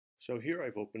So here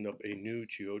I've opened up a new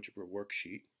GeoGebra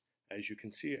worksheet. As you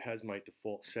can see, it has my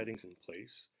default settings in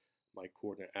place. My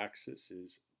coordinate axis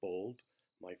is bold,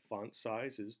 my font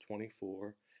size is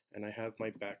 24, and I have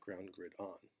my background grid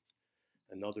on.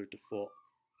 Another default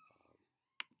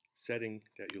setting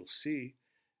that you'll see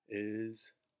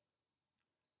is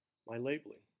my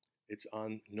labeling. It's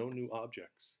on no new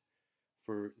objects.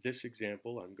 For this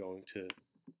example, I'm going to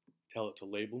tell it to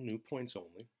label new points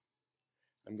only.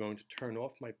 I'm going to turn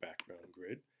off my background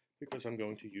grid because I'm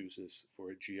going to use this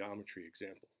for a geometry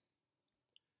example.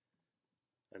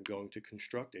 I'm going to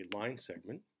construct a line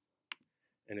segment,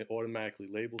 and it automatically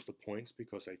labels the points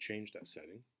because I changed that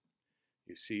setting.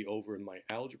 You see over in my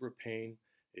algebra pane,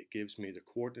 it gives me the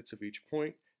coordinates of each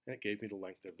point, and it gave me the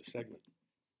length of the segment.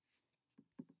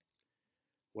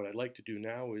 What I'd like to do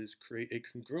now is create a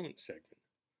congruent segment.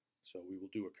 So we will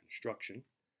do a construction.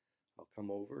 I'll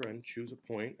come over and choose a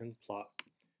point and plot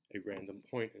a random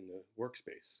point in the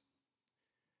workspace.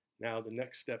 Now the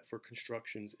next step for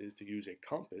constructions is to use a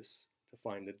compass to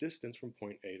find the distance from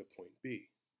point A to point B.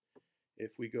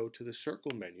 If we go to the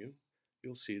circle menu,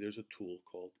 you'll see there's a tool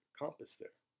called compass there.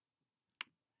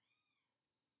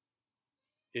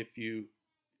 If you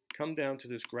come down to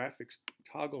this graphics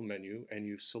toggle menu and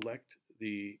you select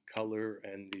the color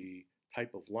and the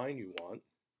type of line you want,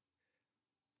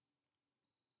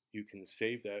 you can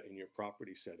save that in your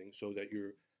property settings so that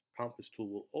your compass tool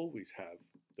will always have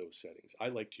those settings. I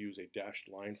like to use a dashed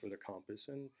line for the compass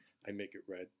and I make it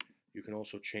red. You can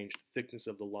also change the thickness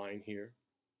of the line here.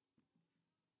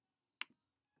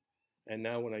 And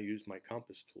now when I use my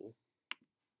compass tool,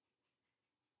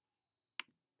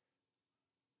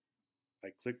 I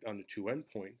clicked on the two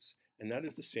endpoints, and that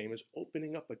is the same as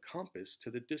opening up a compass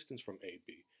to the distance from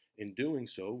AB. In doing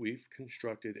so, we've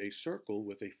constructed a circle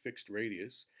with a fixed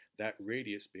radius, that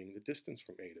radius being the distance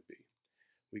from A to B.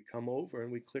 We come over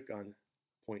and we click on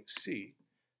point C,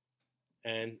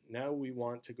 and now we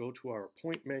want to go to our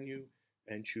point menu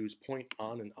and choose point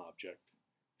on an object.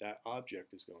 That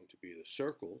object is going to be the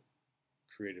circle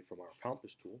created from our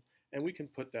compass tool, and we can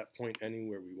put that point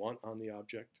anywhere we want on the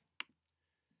object.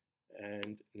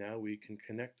 And now we can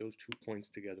connect those 2 points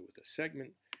together with a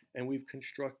segment, and we've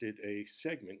constructed a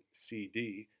segment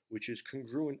CD which is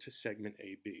congruent to segment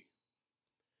AB.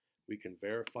 We can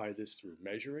verify this through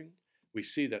measuring. We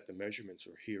see that the measurements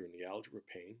are here in the algebra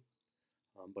pane,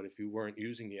 but if you weren't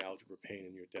using the algebra pane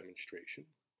in your demonstration,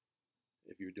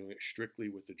 if you're doing it strictly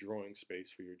with the drawing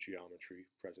space for your geometry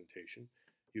presentation,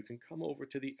 you can come over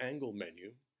to the angle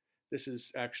menu. This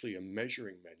is actually a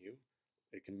measuring menu.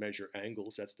 It can measure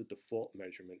angles, that's the default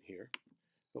measurement here.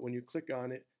 But when you click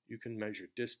on it, you can measure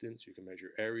distance, you can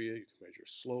measure area, you can measure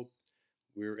slope.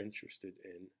 We're interested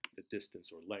in the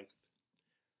distance or length.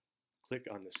 Click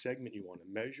on the segment you want to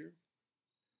measure,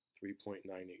 3.983.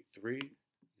 I'm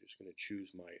just going to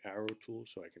choose my arrow tool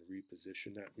so I can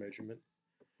reposition that measurement.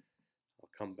 I'll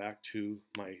come back to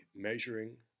my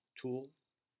measuring tool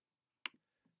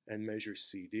and measure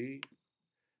CD.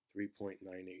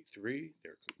 3.983,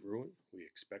 they're congruent, we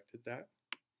expected that.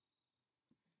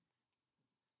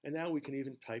 And now we can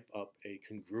even type up a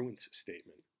congruence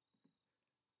statement.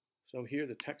 So here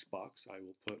the text box, I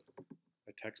will put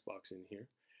a text box in here,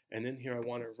 and then here I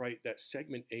want to write that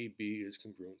segment AB is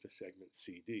congruent to segment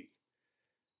CD.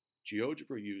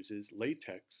 GeoGebra uses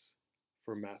Latex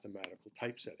for mathematical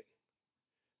typesetting.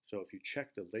 So if you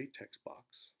check the Latex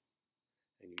box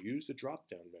and you use the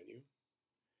drop-down menu,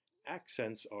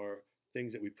 accents are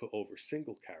things that we put over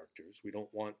single characters. We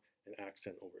don't want an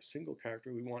accent over a single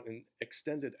character. We want an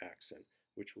extended accent,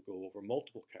 which will go over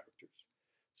multiple characters.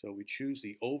 So we choose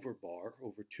the over bar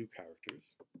over 2 characters.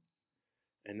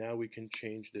 And now we can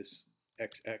change this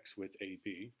XX with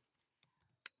AB.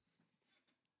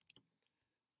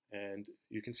 And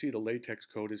you can see the latex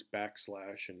code is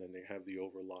backslash, and then they have the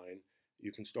overline.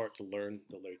 You can start to learn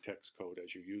the latex code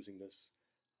as you're using this.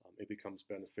 It becomes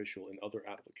beneficial in other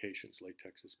applications.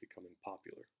 Latex is becoming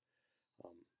popular.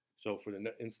 So for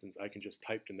the instance, I can just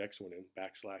type the next one in,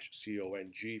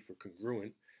 \CONG for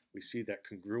congruent. We see that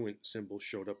congruent symbol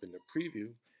showed up in the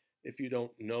preview. If you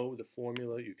don't know the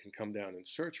formula, you can come down and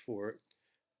search for it.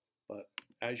 But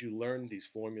as you learn these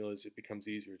formulas, it becomes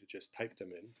easier to just type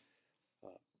them in.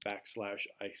 \,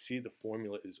 I see the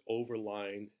formula is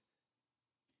overline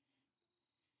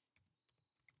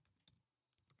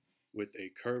with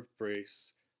a curved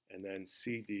brace, and then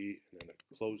CD, and then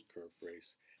a closed curved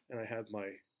brace. And I have my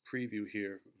preview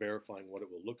here verifying what it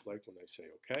will look like when I say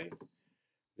OK.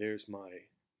 There's my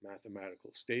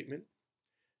mathematical statement.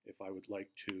 If I would like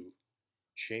to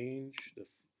change the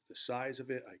size of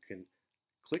it, I can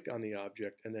click on the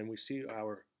object, and then we see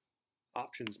our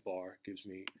options bar gives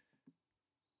me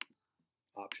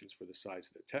options for the size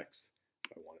of the text.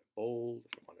 If I want it bold,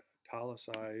 if I want it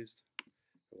italicized,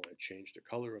 if I want to change the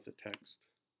color of the text.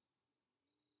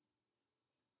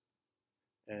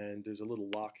 And there's a little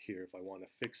lock here if I want to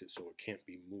fix it so it can't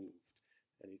be moved.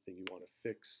 Anything you want to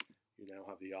fix, you now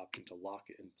have the option to lock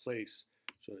it in place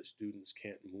so that students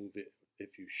can't move it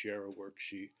if you share a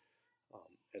worksheet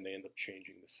and they end up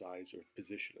changing the size or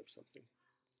position of something.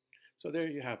 So there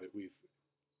you have it. We've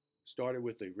started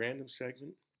with a random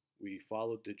segment. We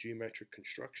followed the geometric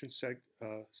construction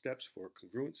steps for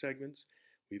congruent segments.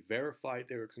 We verified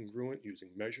they were congruent using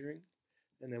measuring,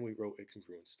 and then we wrote a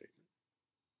congruent statement.